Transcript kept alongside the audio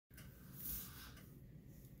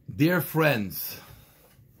Dear friends,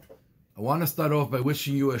 I want to start off by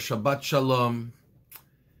wishing you a Shabbat Shalom,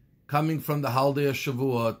 coming from the holiday of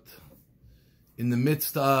Shavuot, in the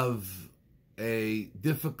midst of a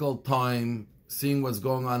difficult time, seeing what's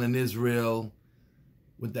going on in Israel,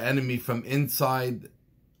 with the enemy from inside,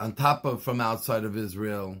 on top of from outside of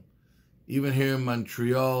Israel, even here in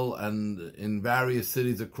Montreal and in various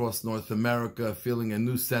cities across North America, feeling a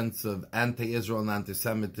new sense of anti-Israel and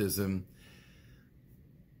anti-Semitism.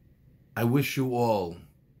 I wish you all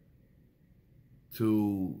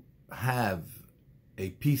to have a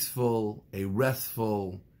peaceful, a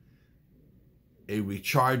restful, a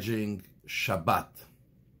recharging Shabbat.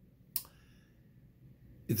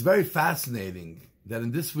 It's very fascinating that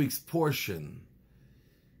in this week's portion,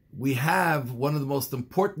 we have one of the most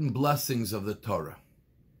important blessings of the Torah.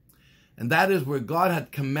 And that is where God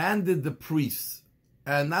had commanded the priests,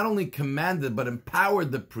 and not only commanded, but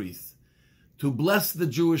empowered the priests to bless the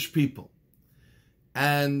Jewish people.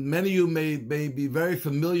 And many of you may be very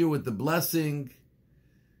familiar with the blessing.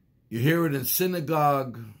 You hear it in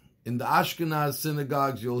synagogue. In the Ashkenaz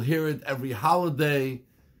synagogues, you'll hear it every holiday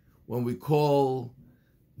when we call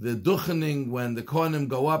the duchening, when the Kohanim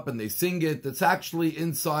go up and they sing it. It's actually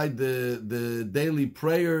inside the daily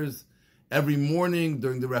prayers. Every morning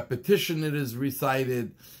during the repetition it is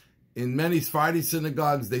recited. In many Sephardi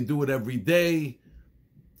synagogues, they do it every day,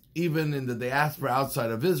 even in the diaspora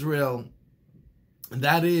outside of Israel. And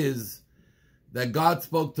that is that God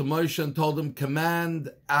spoke to Moshe and told him, command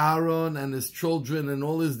Aaron and his children and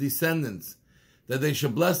all his descendants that they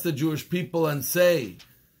should bless the Jewish people and say,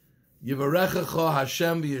 Yivarechecha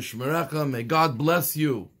Hashem v'yishmerecha, may God bless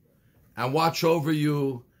you and watch over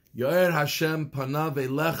you. Yo'er Hashem panav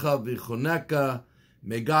elecha v'chuneka,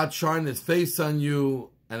 may God shine his face on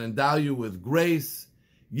you and endow you with grace.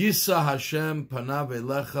 Yisa Hashem panav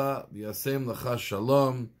elecha v'yasem lecha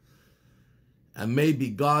shalom, and maybe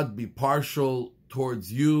God be partial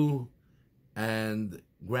towards you and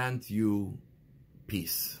grant you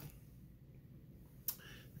peace.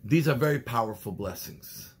 These are very powerful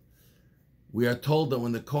blessings. We are told that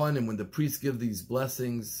when the Kohanim, when the priests give these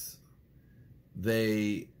blessings,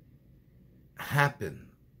 they happen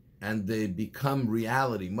and they become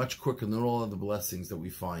reality much quicker than all other blessings that we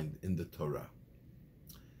find in the Torah.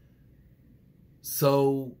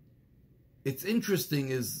 So it's interesting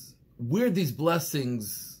is where these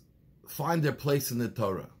blessings find their place in the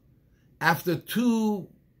Torah. After two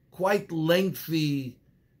quite lengthy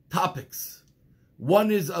topics. One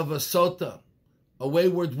is of a sota, a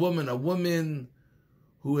wayward woman, a woman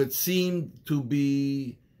who had seemed to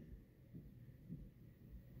be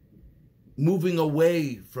moving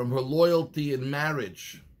away from her loyalty in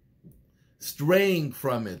marriage, straying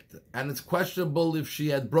from it, and it's questionable if she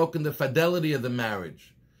had broken the fidelity of the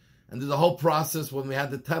marriage. And there's a whole process when we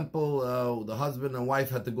had the temple, the husband and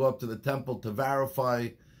wife had to go up to the temple to verify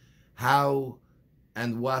how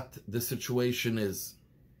and what the situation is.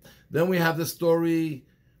 Then we have the story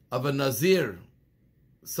of a Nazir,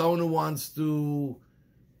 someone who wants to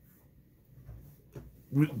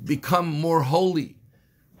become more holy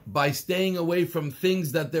by staying away from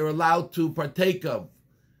things that they're allowed to partake of,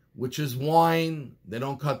 which is wine, they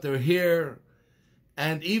don't cut their hair.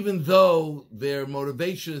 And even though their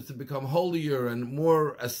motivation is to become holier and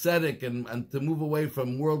more ascetic and to move away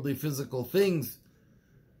from worldly physical things,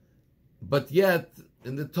 but yet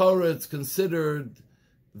in the Torah it's considered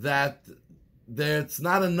that it's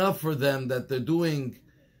not enough for them that they're doing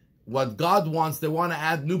what God wants. They want to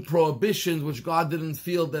add new prohibitions which God didn't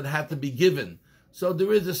feel that had to be given. So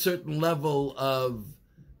there is a certain level of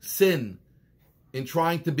sin in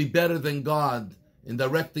trying to be better than God in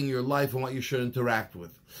directing your life and what you should interact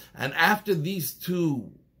with. And after these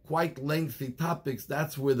two quite lengthy topics,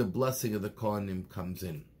 that's where the blessing of the Kohanim comes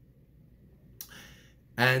in.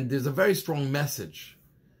 And there's a very strong message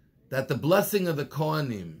that the blessing of the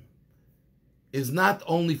Kohanim is not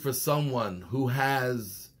only for someone who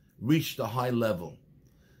has reached a high level,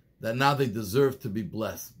 that now they deserve to be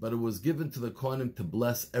blessed, but it was given to the Kohanim to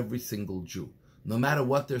bless every single Jew, no matter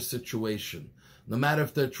what their situation, no matter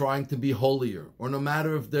if they're trying to be holier, or no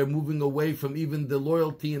matter if they're moving away from even the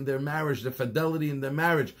loyalty in their marriage, the fidelity in their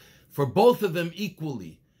marriage. For both of them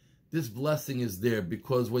equally, this blessing is there,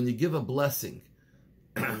 because when you give a blessing,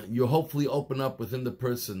 you hopefully open up within the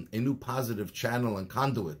person a new positive channel and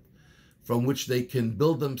conduit from which they can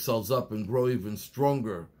build themselves up and grow even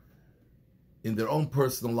stronger in their own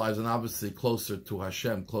personal lives, and obviously closer to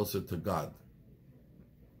Hashem, closer to God.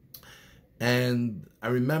 And I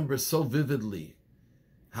remember so vividly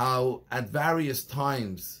how at various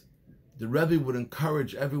times the Rebbe would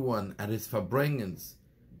encourage everyone at his Farbrengens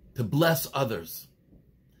to bless others.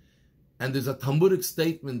 And there's a Talmudic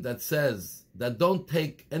statement that says that don't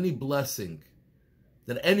take any blessing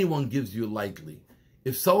that anyone gives you lightly.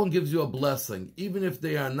 If someone gives you a blessing, even if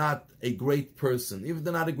they are not a great person, even if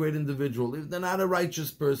they're not a great individual, if they're not a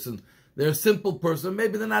righteous person, they're a simple person,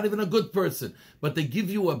 maybe they're not even a good person, but they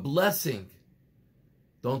give you a blessing,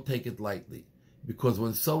 don't take it lightly. Because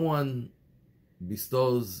when someone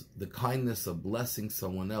bestows the kindness of blessing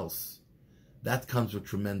someone else, that comes with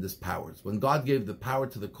tremendous powers. When God gave the power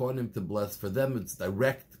to the Kohanim to bless, for them it's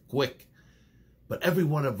direct, quick. But every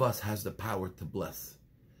one of us has the power to bless.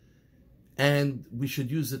 And we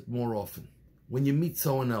should use it more often. When you meet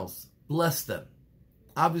someone else, bless them.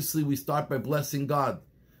 Obviously, we start by blessing God.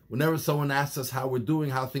 Whenever someone asks us how we're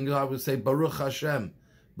doing, how things are, we say, Baruch Hashem.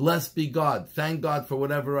 Blessed be God. Thank God for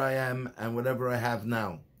whatever I am and whatever I have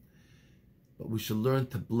now. But we should learn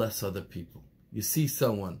to bless other people. You see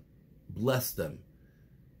someone, bless them.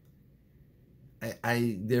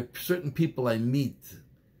 There are certain people I meet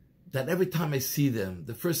that every time I see them,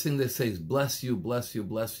 the first thing they say is, bless you, bless you,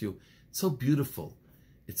 bless you. It's so beautiful.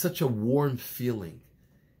 It's such a warm feeling.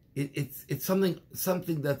 It's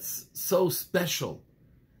something that's so special.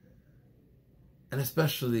 And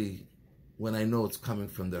especially when I know it's coming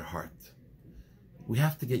from their heart. We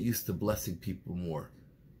have to get used to blessing people more.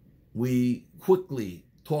 We quickly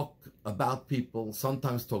talk about people,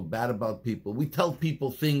 sometimes talk bad about people. We tell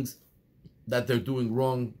people things that they're doing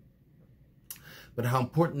wrong. But how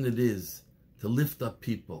important it is to lift up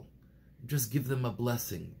people. Just give them a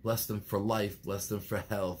blessing. Bless them for life. Bless them for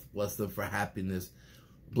health. Bless them for happiness.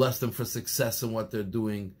 Bless them for success in what they're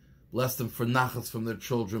doing. Bless them for nachas from their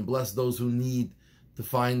children. Bless those who need to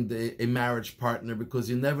find a marriage partner, because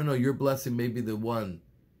you never know, your blessing may be the one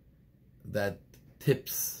that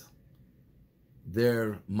tips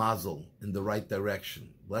their mazel in the right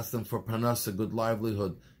direction. Bless them for parnasa, good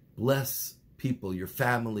livelihood. Bless people, your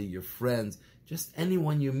family, your friends, just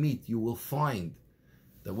anyone you meet. You will find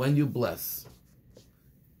that when you bless,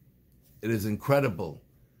 it is incredible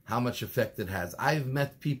how much effect it has. I've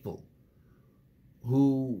met people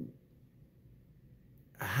who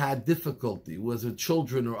had difficulty, was with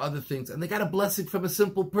children or other things, and they got a blessing from a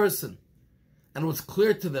simple person. And it was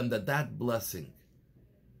clear to them that that blessing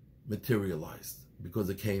materialized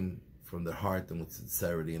because it came from their heart and with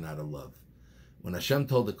sincerity and out of love. When Hashem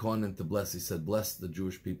told the Kohanim to bless, he said, bless the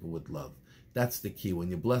Jewish people with love. That's the key. When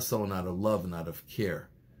you bless someone out of love and out of care,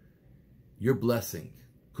 your blessing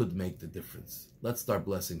could make the difference. Let's start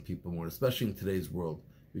blessing people more, especially in today's world.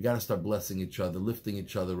 We got to start blessing each other, lifting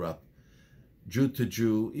each other up. Jew to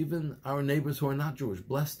Jew, even our neighbors who are not Jewish,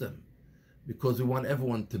 bless them. Because we want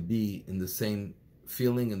everyone to be in the same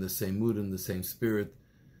feeling, in the same mood, in the same spirit,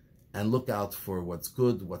 and look out for what's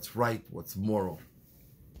good, what's right, what's moral.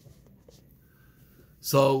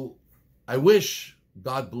 So, I wish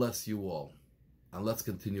God bless you all. And let's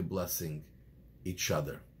continue blessing each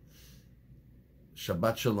other.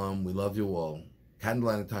 Shabbat Shalom. We love you all.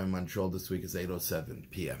 Candlelight time in Montreal this week is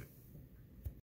 8:07 p.m.